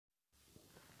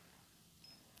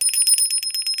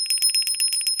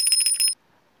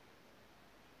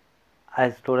Hi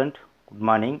student, good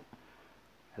morning.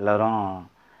 எல்லாரும்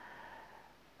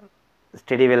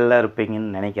study வெல்ல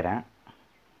இருப்பீங்கன்னு நினைக்கிறேன்.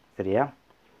 சரியா?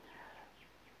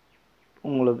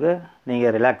 உங்களுக்கு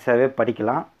நீங்கள் ரிலாக்ஸாகவே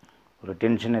படிக்கலாம், ஒரு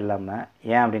டென்ஷன் இல்லாமல்.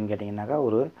 ஏன் அப்படின்னு கேட்டிங்கனாக்கா,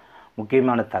 ஒரு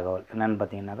முக்கியமான தகவல் என்னென்னு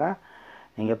பார்த்தீங்கன்னாக்கா,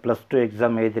 நீங்கள் +2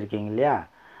 எக்ஸாம் எழுதியிருக்கீங்க இல்லையா,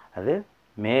 அது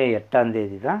மே 8ஆம்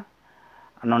தேதி தான்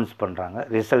அனௌன்ஸ் பண்ணுறாங்க,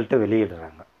 ரிசல்ட்டு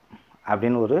வெளியிடுறாங்க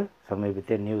அப்படின்னு ஒரு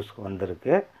சமீபத்திய நியூஸ்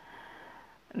வந்திருக்கு.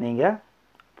 நீங்கள்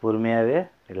பொறுமையாகவே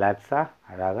ரிலாக்ஸாக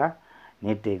அழகாக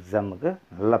நீட் எக்ஸாமுக்கு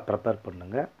நல்லா ப்ரிப்பேர்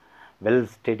பண்ணுங்கள், வெல்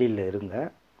ஸ்டடியில் இருங்க.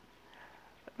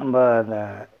 நம்ம இந்த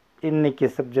இன்றைக்கி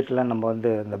சப்ஜெக்டில் நம்ம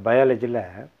இந்த பயாலஜியில்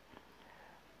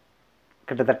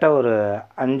கிட்டத்தட்ட ஒரு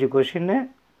 5 கொஷின்னு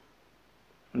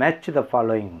மேட்ச் த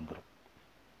ஃபாலோயிங் வந்துடும்.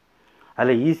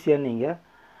 அதில் ஈஸியாக நீங்கள்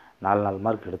 4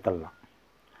 மார்க் எடுத்துடலாம்.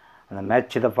 அந்த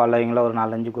மேட்ச் த ஃபாலோயிங்கில் ஒரு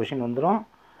 4-5 கொஷின் வந்துடும்.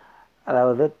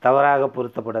 அதாவது தவறாக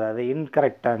பொருத்தப்படாது, அது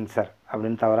இன்கரெக்ட் ஆன்சர்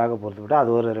அப்படின்னு தவறாக பொருத்தப்பட்டு அது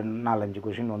ஒரு 4-5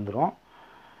 கொஷின் வந்துடும்.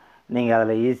 நீங்கள்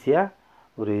அதில் ஈஸியாக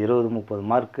ஒரு 20-30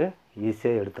 மார்க்கு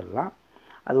ஈஸியாக எடுத்துடலாம்.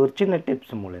 அது ஒரு சின்ன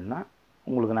டிப்ஸ் மூலியம்தான்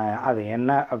உங்களுக்கு நான் அது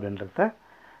என்ன அப்படின்றத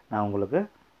நான் உங்களுக்கு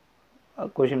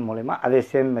கொஷின் மூலிமா அதே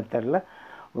சேம் மெத்தடில்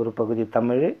ஒரு பகுதி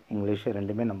தமிழ் இங்கிலீஷ்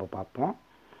ரெண்டுமே நம்ம பார்ப்போம்.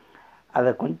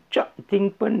 அதை கொஞ்சம்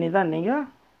திங்க் பண்ணி தான் நீங்கள்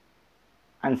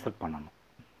ஆன்சர் பண்ணணும்.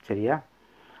 சரியா?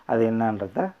 அது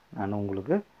என்னன்றதை நான்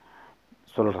உங்களுக்கு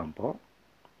சொல்கிறேன் இப்போது.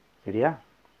 சரியா?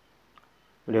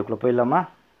 வீடியோக்குள்ளே போயிடலாமா?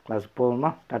 கிளாஸ் போகுமா?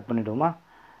 ஸ்டார்ட் பண்ணிவிடுவோமா?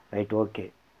 Right, okay.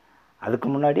 அதுக்கு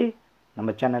முன்னாடி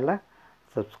நம்ம சேனலை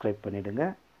சப்ஸ்கிரைப் பண்ணிவிடுங்க,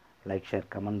 லைக் ஷேர்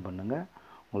கமெண்ட் பண்ணுங்கள்.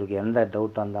 உங்களுக்கு எந்த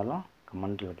டவுட்டாக இருந்தாலும்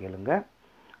கமெண்ட்டில் கேளுங்க,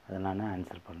 அதை நான்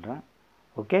ஆன்சர் பண்ணுறேன்.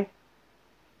 ஓகே,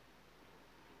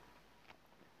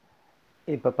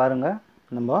 இப்போ பாருங்கள்,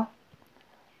 நம்ம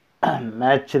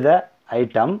match the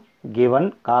item given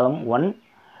column 1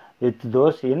 with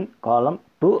those in column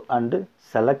 2 and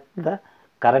select the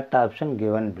correct option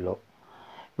given below.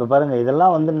 இப்போ பாருங்கள்,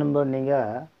 இதெல்லாம்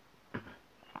நீங்கள்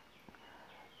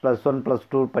 +1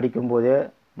 +2 படிக்கும்போதே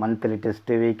monthly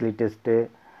test, weekly test,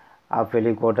 half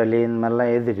yearly, quarterly இந்த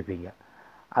மாதிரிலாம் எழுதிருப்பீங்க.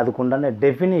 அதுக்குண்டான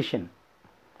டெஃபினிஷன்,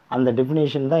 அந்த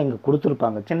டெஃபினிஷன் தான் இங்கே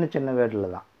கொடுத்துருப்பாங்க, சின்ன சின்ன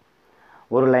வேர்டில் தான்.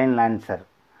 ஒரு லைன் ஆன்சர்,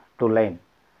 2 லைன்.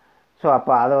 ஸோ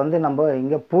அப்போ அதை நம்ம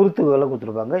இங்கே பொறுத்துகளை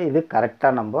கொடுத்துருப்பாங்க, இது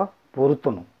கரெக்டாக நம்ம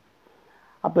பொருத்தணும்.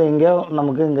 அப்போ இங்கே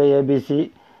நமக்கு இங்கே ஏபிசி,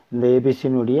 இந்த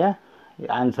ஏபிசினுடைய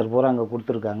ஆன்சர் பூரா அங்கே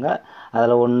கொடுத்துருக்காங்க.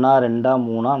 அதில் 1, 2,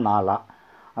 3, 4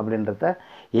 அப்படின்றத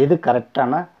எது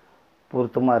கரெக்டான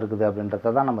பொருத்தமாக இருக்குது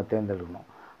அப்படின்றத தான் நம்ம தேர்ந்தெடுக்கணும்.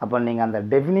 அப்போ நீங்கள் அந்த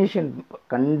டெஃபினிஷன்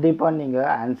கண்டிப்பாக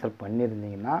நீங்கள் ஆன்சர்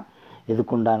பண்ணியிருந்தீங்கன்னா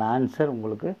இதுக்குண்டான ஆன்சர்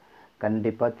உங்களுக்கு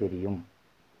கண்டிப்பாக தெரியும்.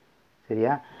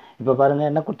 சரியா? இப்போ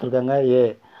பாருங்கள் என்ன கொடுத்துருக்காங்க. ஏ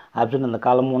ஆப்ஷன் அந்த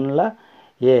காலம் 1ல்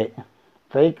ஏ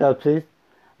ட்ரைகாப்சிஸ்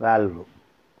வால்வு,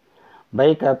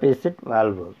 பைகாபிசிட்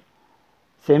வால்வு,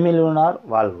 செமிலூனார்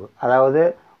வால்வு, அதாவது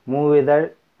மூவிதழ்,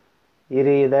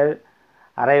 இரு இதழ்,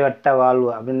 அரைவட்ட வால்வு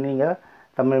அப்படின்னு நீங்கள்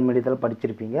தமிழ் மீடியத்தில்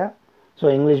படிச்சிருப்பீங்க. ஸோ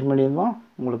இங்கிலீஷ் மீடியமும்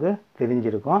உங்களுக்கு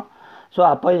தெரிஞ்சிருக்கும். ஸோ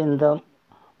அப்போ இந்த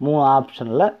 3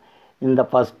 ஆப்ஷனில் இந்த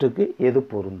ஃபஸ்ட்டுக்கு எது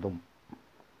பொருந்தும்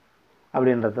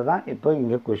அப்படின்றது தான் இப்போ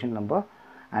இங்கே கொஷின் நம்ம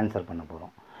ஆன்சர் பண்ண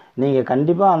போகிறோம். நீங்கள்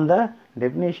கண்டிப்பாக அந்த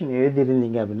டெஃபினேஷன்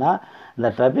எழுதியிருந்தீங்க அப்படின்னா இந்த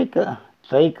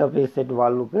ட்ரைகாபிசிட்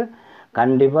வால்வுக்கு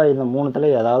கண்டிப்பாக இந்த 3த்தில்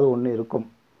ஏதாவது ஒன்று இருக்கும்.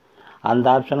 அந்த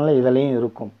ஆப்ஷனில் இதுலேயும்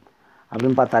இருக்கும்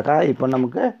அப்படின்னு பார்த்தாக்கா, இப்போ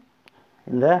நமக்கு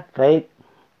இந்த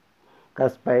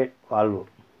ட்ரைகாஸ்பைட் வால்வு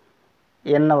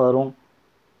என்ன வரும்,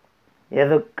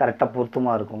 எது கரெக்டாக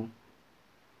பொருத்தமாக இருக்கும்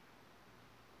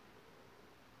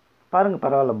பாருங்கள்.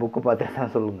 பரவாயில்ல, புக்கு பார்த்தே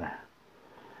தான் சொல்லுங்கள்.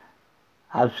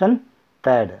 Option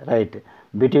 3 right,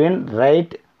 between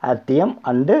right ஆர்டியம்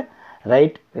and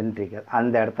right ventricle.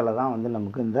 அந்த இடத்துல தான்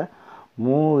நமக்கு இந்த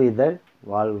மூவிதழ்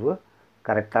வால்வு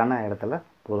கரெக்டான இடத்துல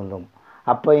பொருந்தும்.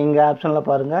 அப்போ இங்கே ஆப்ஷனில்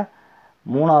பாருங்கள்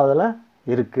 3ஆவதில்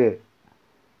இருக்குது,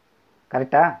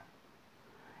 கரெக்டாக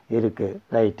இருக்குது,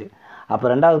 ரைட்டு. அப்போ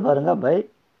 2வது பாருங்கள்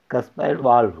பைகாஸ்பைட்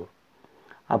வால்வு.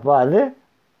 அப்போ அது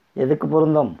எதுக்கு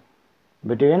பொருந்தும்,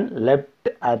 between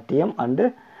left ஆர்டியம் and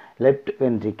left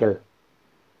ventricle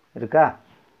இருக்கா.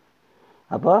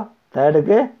 அப்போ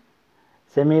 3க்கு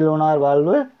செமிலூனார்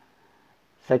வால்வு,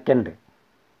 2ண்டு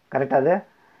கரெக்டாக. அது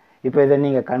இப்போ இதை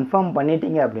நீங்கள் கன்ஃபார்ம்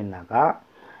பண்ணிட்டீங்க அப்படின்னாக்கா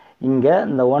இங்கே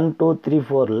இந்த 1, 2, 3,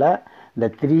 4ல் இந்த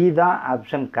 3 தான்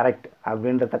ஆப்ஷன் கரெக்ட்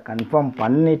அப்படின்றத கன்ஃபார்ம்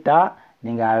பண்ணிட்டா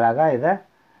நீங்கள் அழகாக இதை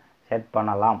செட்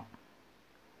பண்ணலாம்.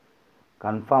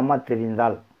 கன்ஃபார்மாக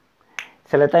தெரிந்தால்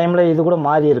சில டைமில் இது கூட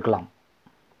மாறி இருக்கலாம்,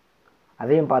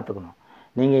 அதையும் பார்த்துக்கணும்.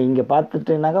 நீங்கள் இங்கே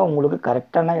பார்த்துட்டிங்கனாக்கா உங்களுக்கு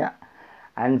கரெக்டான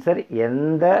ஆன்சர்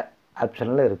எந்த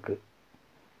ஆப்ஷனில் இருக்குது,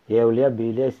 ஏவிலையா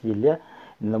பிலையா சிலையா,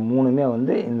 இந்த 3மே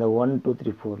இந்த 1, 2,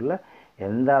 3, 4ல்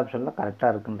எந்த ஆப்ஷனில்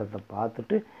கரெக்டாக இருக்குன்றத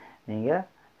பார்த்துட்டு நீங்கள்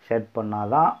ஷேட்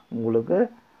பண்ணால் தான் உங்களுக்கு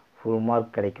ஃபுல்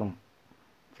மார்க் கிடைக்கும்.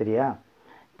 சரியா?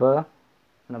 இப்போ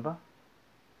என்னப்பா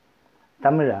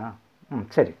தமிழா?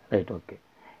 சரி, ரைட், ஓகே.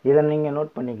 இதை நீங்கள்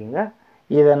நோட் பண்ணிக்கோங்க.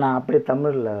 இதை நான் அப்படியே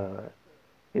தமிழில்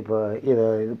இப்போ இதை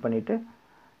இது பண்ணிவிட்டு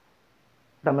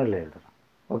தமிழில் எழுதுகிறேன்.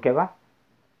 ஓகேவா?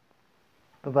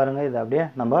 இப்போ பாருங்கள், இதை அப்படியே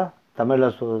நம்ம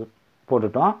தமிழில்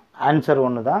போட்டுட்டோம். ஆன்சர்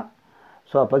ஒன்று தான்.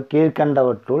 ஸோ அப்போ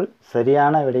கீழ்கண்டவற்றுள்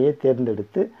சரியான விடையை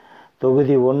தேர்ந்தெடுத்து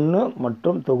தொகுதி 1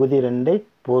 மற்றும் தொகுதி 2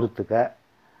 பொறுத்துக்க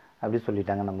அப்படி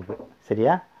சொல்லிட்டாங்க நமக்கு.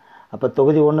 சரியா? அப்போ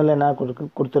தொகுதி 1ல் என்ன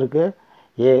கொடுத்துருக்கு?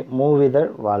 ஏ மூவிதழ்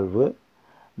வாழ்வு,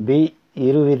 பி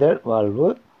இருவிதழ் வாழ்வு,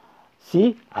 சி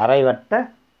அரைவட்ட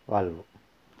வாழ்வு.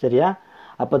 சரியா?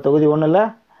 அப்போ தொகுதி 1ல்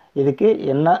இதுக்கு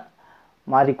என்ன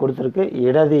மாறி கொடுத்துருக்கு?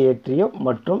 இடது ஏற்றியம்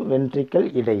மற்றும் வென்ட்ரிக்கல்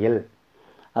இடையில்,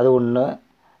 அது ஒன்று.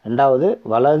 ரெண்டாவது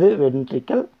வலது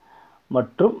வென்ட்ரிக்கல்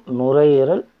மற்றும்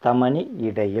நுரையீரல் தமனி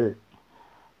இடையில்.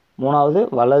 மூணாவது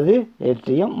வலது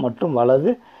ஏற்றியம் மற்றும்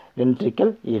வலது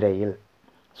வென்ட்ரிக்கல் இடையில்.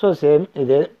 ஸோ சேம்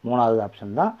இதே மூணாவது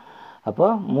ஆப்ஷன் தான். அப்போ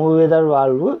மூவிதழ்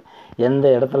வாழ்வு எந்த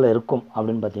இடத்துல இருக்கும்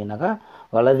அப்படின்னு பார்த்தீங்கன்னாக்கா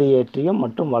வலது ஏற்றியம்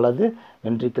மற்றும் வலது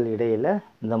வென்ட்ரிக்கல் இடையில்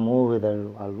இந்த மூவிதழ்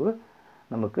வாழ்வு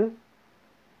நமக்கு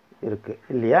இருக்குது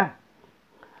இல்லையா?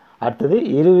 அடுத்தது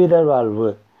இருவிதழ் வாழ்வு.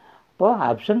 இப்போது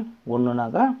ஆப்ஷன்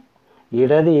 1னாக்கா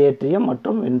இடது ஏற்றியம்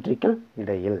மற்றும் வென்ட்ரிக்கல்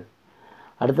இடையில்.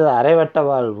 அடுத்தது அரைவட்ட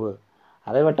வாழ்வு.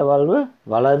 அரைவட்ட வாழ்வு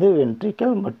வலது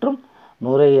வென்ட்ரிக்கல் மற்றும்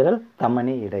நுரையீரல்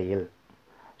தமனி இடையில்.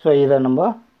 ஸோ இதை நம்ம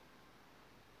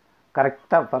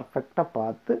கரெக்டாக பர்ஃபெக்டாக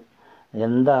பார்த்து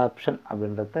எந்த ஆப்ஷன்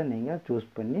அப்படின்றத நீங்கள் சூஸ்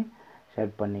பண்ணி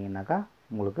ஷேட் பண்ணிங்கனாக்கா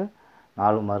உங்களுக்கு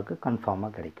 4 மார்க்கு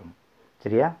கன்ஃபார்மாக கிடைக்கும்.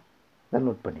 சரியா? இதை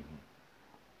நோட் பண்ணிக்கோங்க.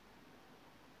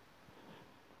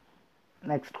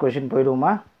 Next question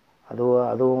போயிடுவோமா?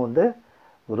 அதுவும் வந்து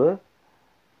ஒரு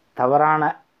தவறான,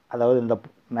 அதாவது இந்த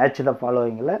மேட்ச் த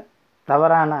ஃபாலோவிங்கில்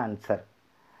தவறான ஆன்சர்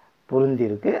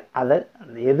பொருந்திருக்கு. அதை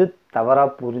எது தவறாக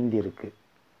பொருந்திருக்கு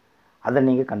அதை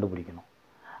நீங்கள் கண்டுபிடிக்கணும்.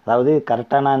 அதாவது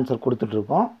கரெக்டான ஆன்சர்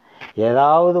கொடுத்துட்ருக்கோம்,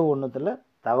 ஏதாவது ஒன்றுத்தில்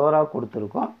தவறாக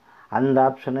கொடுத்துருக்கோம், அந்த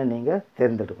ஆப்ஷனை நீங்கள்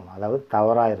தேர்ந்தெடுக்கணும், அதாவது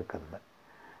தவறாக இருக்கிறத.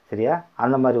 சரியா?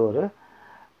 அந்த மாதிரி ஒரு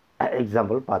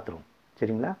எக்ஸாம்பிள் பார்த்துருவோம்.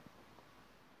 சரிங்களா?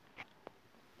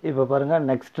 இப்போ பாருங்கள்,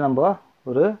 நெக்ஸ்ட் நம்ம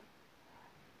ஒரு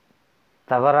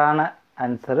தவறான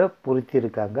ஆன்சரை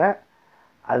பொருத்தியிருக்காங்க,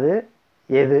 அது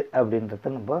எது அப்படின்றத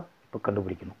நம்ம இப்போ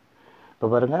கண்டுபிடிக்கணும். இப்போ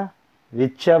பாருங்கள்,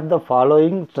 which of the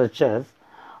following structures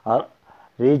or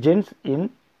regions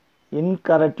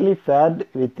incorrectly paired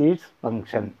with its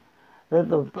function?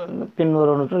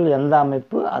 பின்வருவனற்றுள் எந்த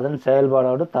அமைப்பு அதன்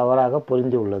செயல்பாடோடு தவறாக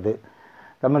பொருந்தி உள்ளது?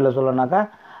 தமிழில் சொல்லனாக்கா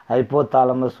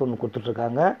ஹைப்போதாலமஸ் ஒன்று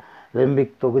கொடுத்துட்ருக்காங்க,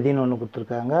 லிம்பிக் தொகுதின்னு ஒன்று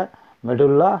கொடுத்துருக்காங்க,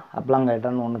 மெடுல்லா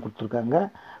அப்ளாங்கைட்டான்னு ஒன்று கொடுத்துருக்காங்க,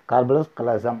 கார்பலஸ்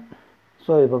கலசம்.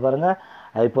 ஸோ இப்போ பாருங்கள்,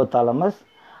 ஹைப்போதாலமஸ்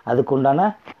அதுக்குண்டான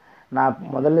நான்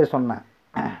முதல்ல சொன்னேன்,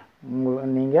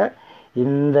 நீங்கள்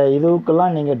இந்த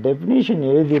இதுக்கெல்லாம் நீங்கள் டெஃபினிஷன்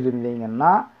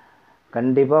எழுதியிருந்தீங்கன்னா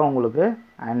கண்டிப்பாக உங்களுக்கு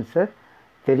ஆன்சர்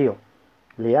தெரியும்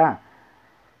இல்லையா?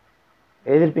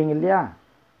 எழுதியிருப்பீங்க இல்லையா?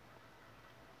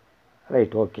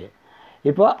 Right, okay.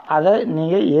 இப்போ அதை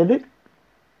நீங்கள் எது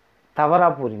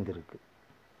தவறாக புரிந்திருக்கு?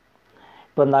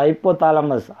 இப்போ இந்த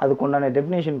ஹைப்போதாலமஸ் அதுக்குண்டான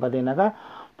டெஃபினேஷன் பார்த்தீங்கன்னாக்கா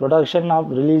production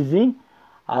of releasing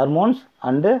hormones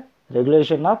and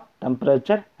regulation of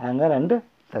temperature, anchor and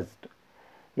தஸ்ட்.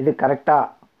 இது கரெக்டாக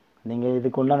நீங்கள்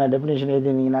இதுக்கு உண்டான டெஃபினேஷன்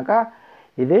எழுதினீங்கனாக்கா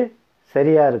இது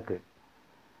சரியாக இருக்குது.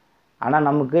 ஆனால்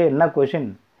நமக்கு என்ன கொஷின்,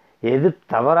 எது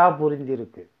தவறாக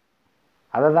புரிந்திருக்கு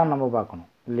அதை தான் நம்ம பார்க்கணும்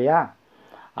இல்லையா?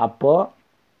 அப்போது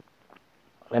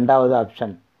ரெண்டாவது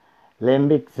ஆப்ஷன்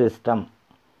லிம்பிக் சிஸ்டம்,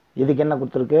 இதுக்கு என்ன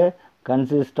கொடுத்துருக்கு?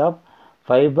 Consist of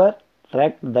fibre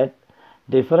track that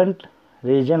different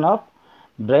region of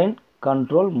brain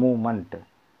control moment.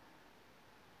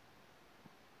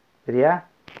 சரியா?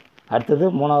 அடுத்தது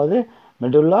மூணாவது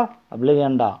medulla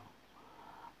அப்ளிகண்டா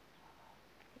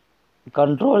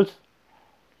controls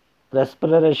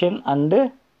respiration and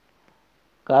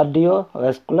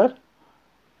cardiovascular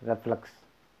reflex.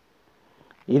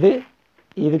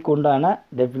 இதுக்கு உண்டான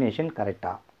டெஃபினேஷன்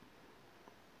கரெக்டாக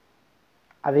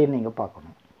அதையும் நீங்கள்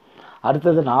பார்க்கணும்.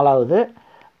 அடுத்தது நாலாவது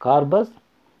corpus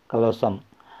callosum,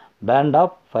 pant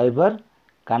of fibre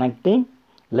connecting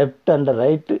left and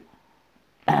right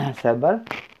செபல்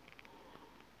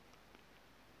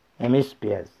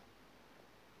hemispheres.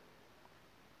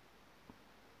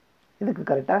 இதுக்கு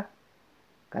கரெக்டாக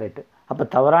கரெக்டு. அப்போ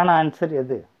தவறான ஆன்சர்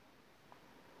எது?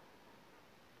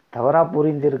 தவறாக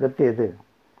புரிந்திருக்கிறது எது?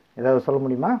 ஏதாவது சொல்ல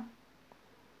முடியுமா?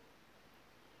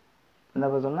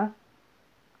 என்ன சொன்ன?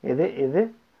 எது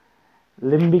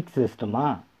லிம்பிக் சிஸ்டமா?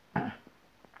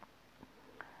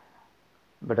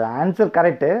 But answer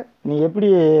correct. நீ எப்படி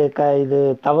இது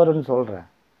தவறுன்னு சொல்கிற?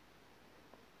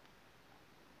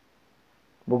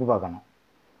 புக்கு பார்க்கணும்.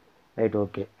 Right,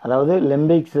 okay. அதாவது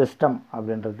லிம்பிக் சிஸ்டம்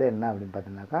அப்படின்றது என்ன அப்படின்னு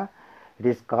பார்த்தீங்கன்னாக்கா, it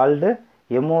is called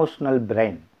emotional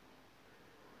brain.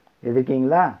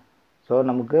 இருக்கீங்களா? ஸோ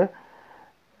நமக்கு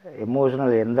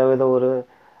எமோஷ்னல் எந்த வித ஒரு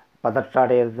பதற்றம்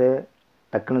அடையிறது,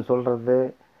 டக்குன்னு சொல்கிறது,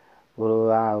 ஒரு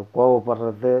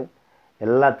கோவப்படுறது,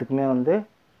 எல்லாத்துக்குமே வந்து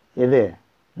எது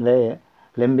இந்த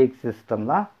லிம்பிக் சிஸ்டம்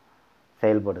தான்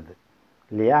செயல்படுது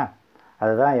இல்லையா?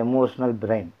 அதுதான் எமோஷ்னல்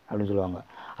பிரெயின் அப்படின்னு சொல்லுவாங்க.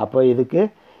 அப்போ இதுக்கு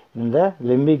இந்த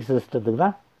லிம்பிக் சிஸ்டத்துக்கு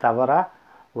தான் தவறாக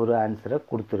ஒரு ஆன்சரை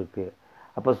கொடுத்துருக்கு.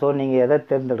 அப்போ ஸோ நீங்கள் எதை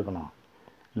தேர்ந்தெடுக்கணும்?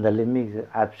 இந்த லிம்பிக்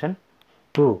ஆப்ஷன்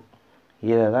 2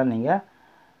 இதை தான் நீங்கள்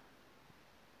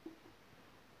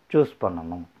சூஸ்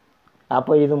பண்ணணும்.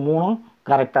 அப்போ இது 3ம்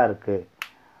கரெக்டாக இருக்குது.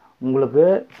 உங்களுக்கு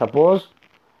சப்போஸ்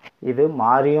இது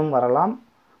மாறியும் வரலாம்,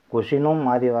 கொஷினும்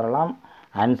மாறி வரலாம்,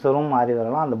 ஆன்சரும் மாறி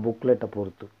வரலாம், அந்த புக்லெட்டை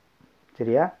பொறுத்து.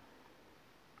 சரியா?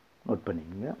 நோட்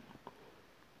பண்ணிக்கோங்க.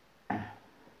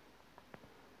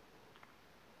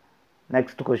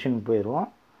 நெக்ஸ்ட் கொஷின் போயிடுவோம்.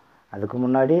 அதுக்கு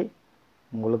முன்னாடி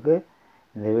உங்களுக்கு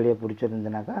இந்த வீடியோ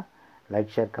பிடிச்சிருந்துனாக்கா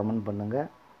லைக், ஷேர், கமெண்ட் பண்ணுங்கள்.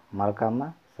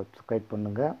 மறக்காமல் சப்ஸ்கிரைப்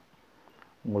பண்ணுங்கள்.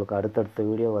 உங்களுக்கு அடுத்தடுத்த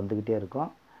வீடியோ வந்துக்கிட்டே இருக்கும்.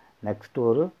 நெக்ஸ்ட்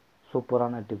ஒரு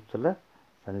சூப்பரான டிப்ஸில்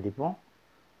சந்திப்போம்.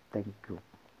 தேங்க்யூ.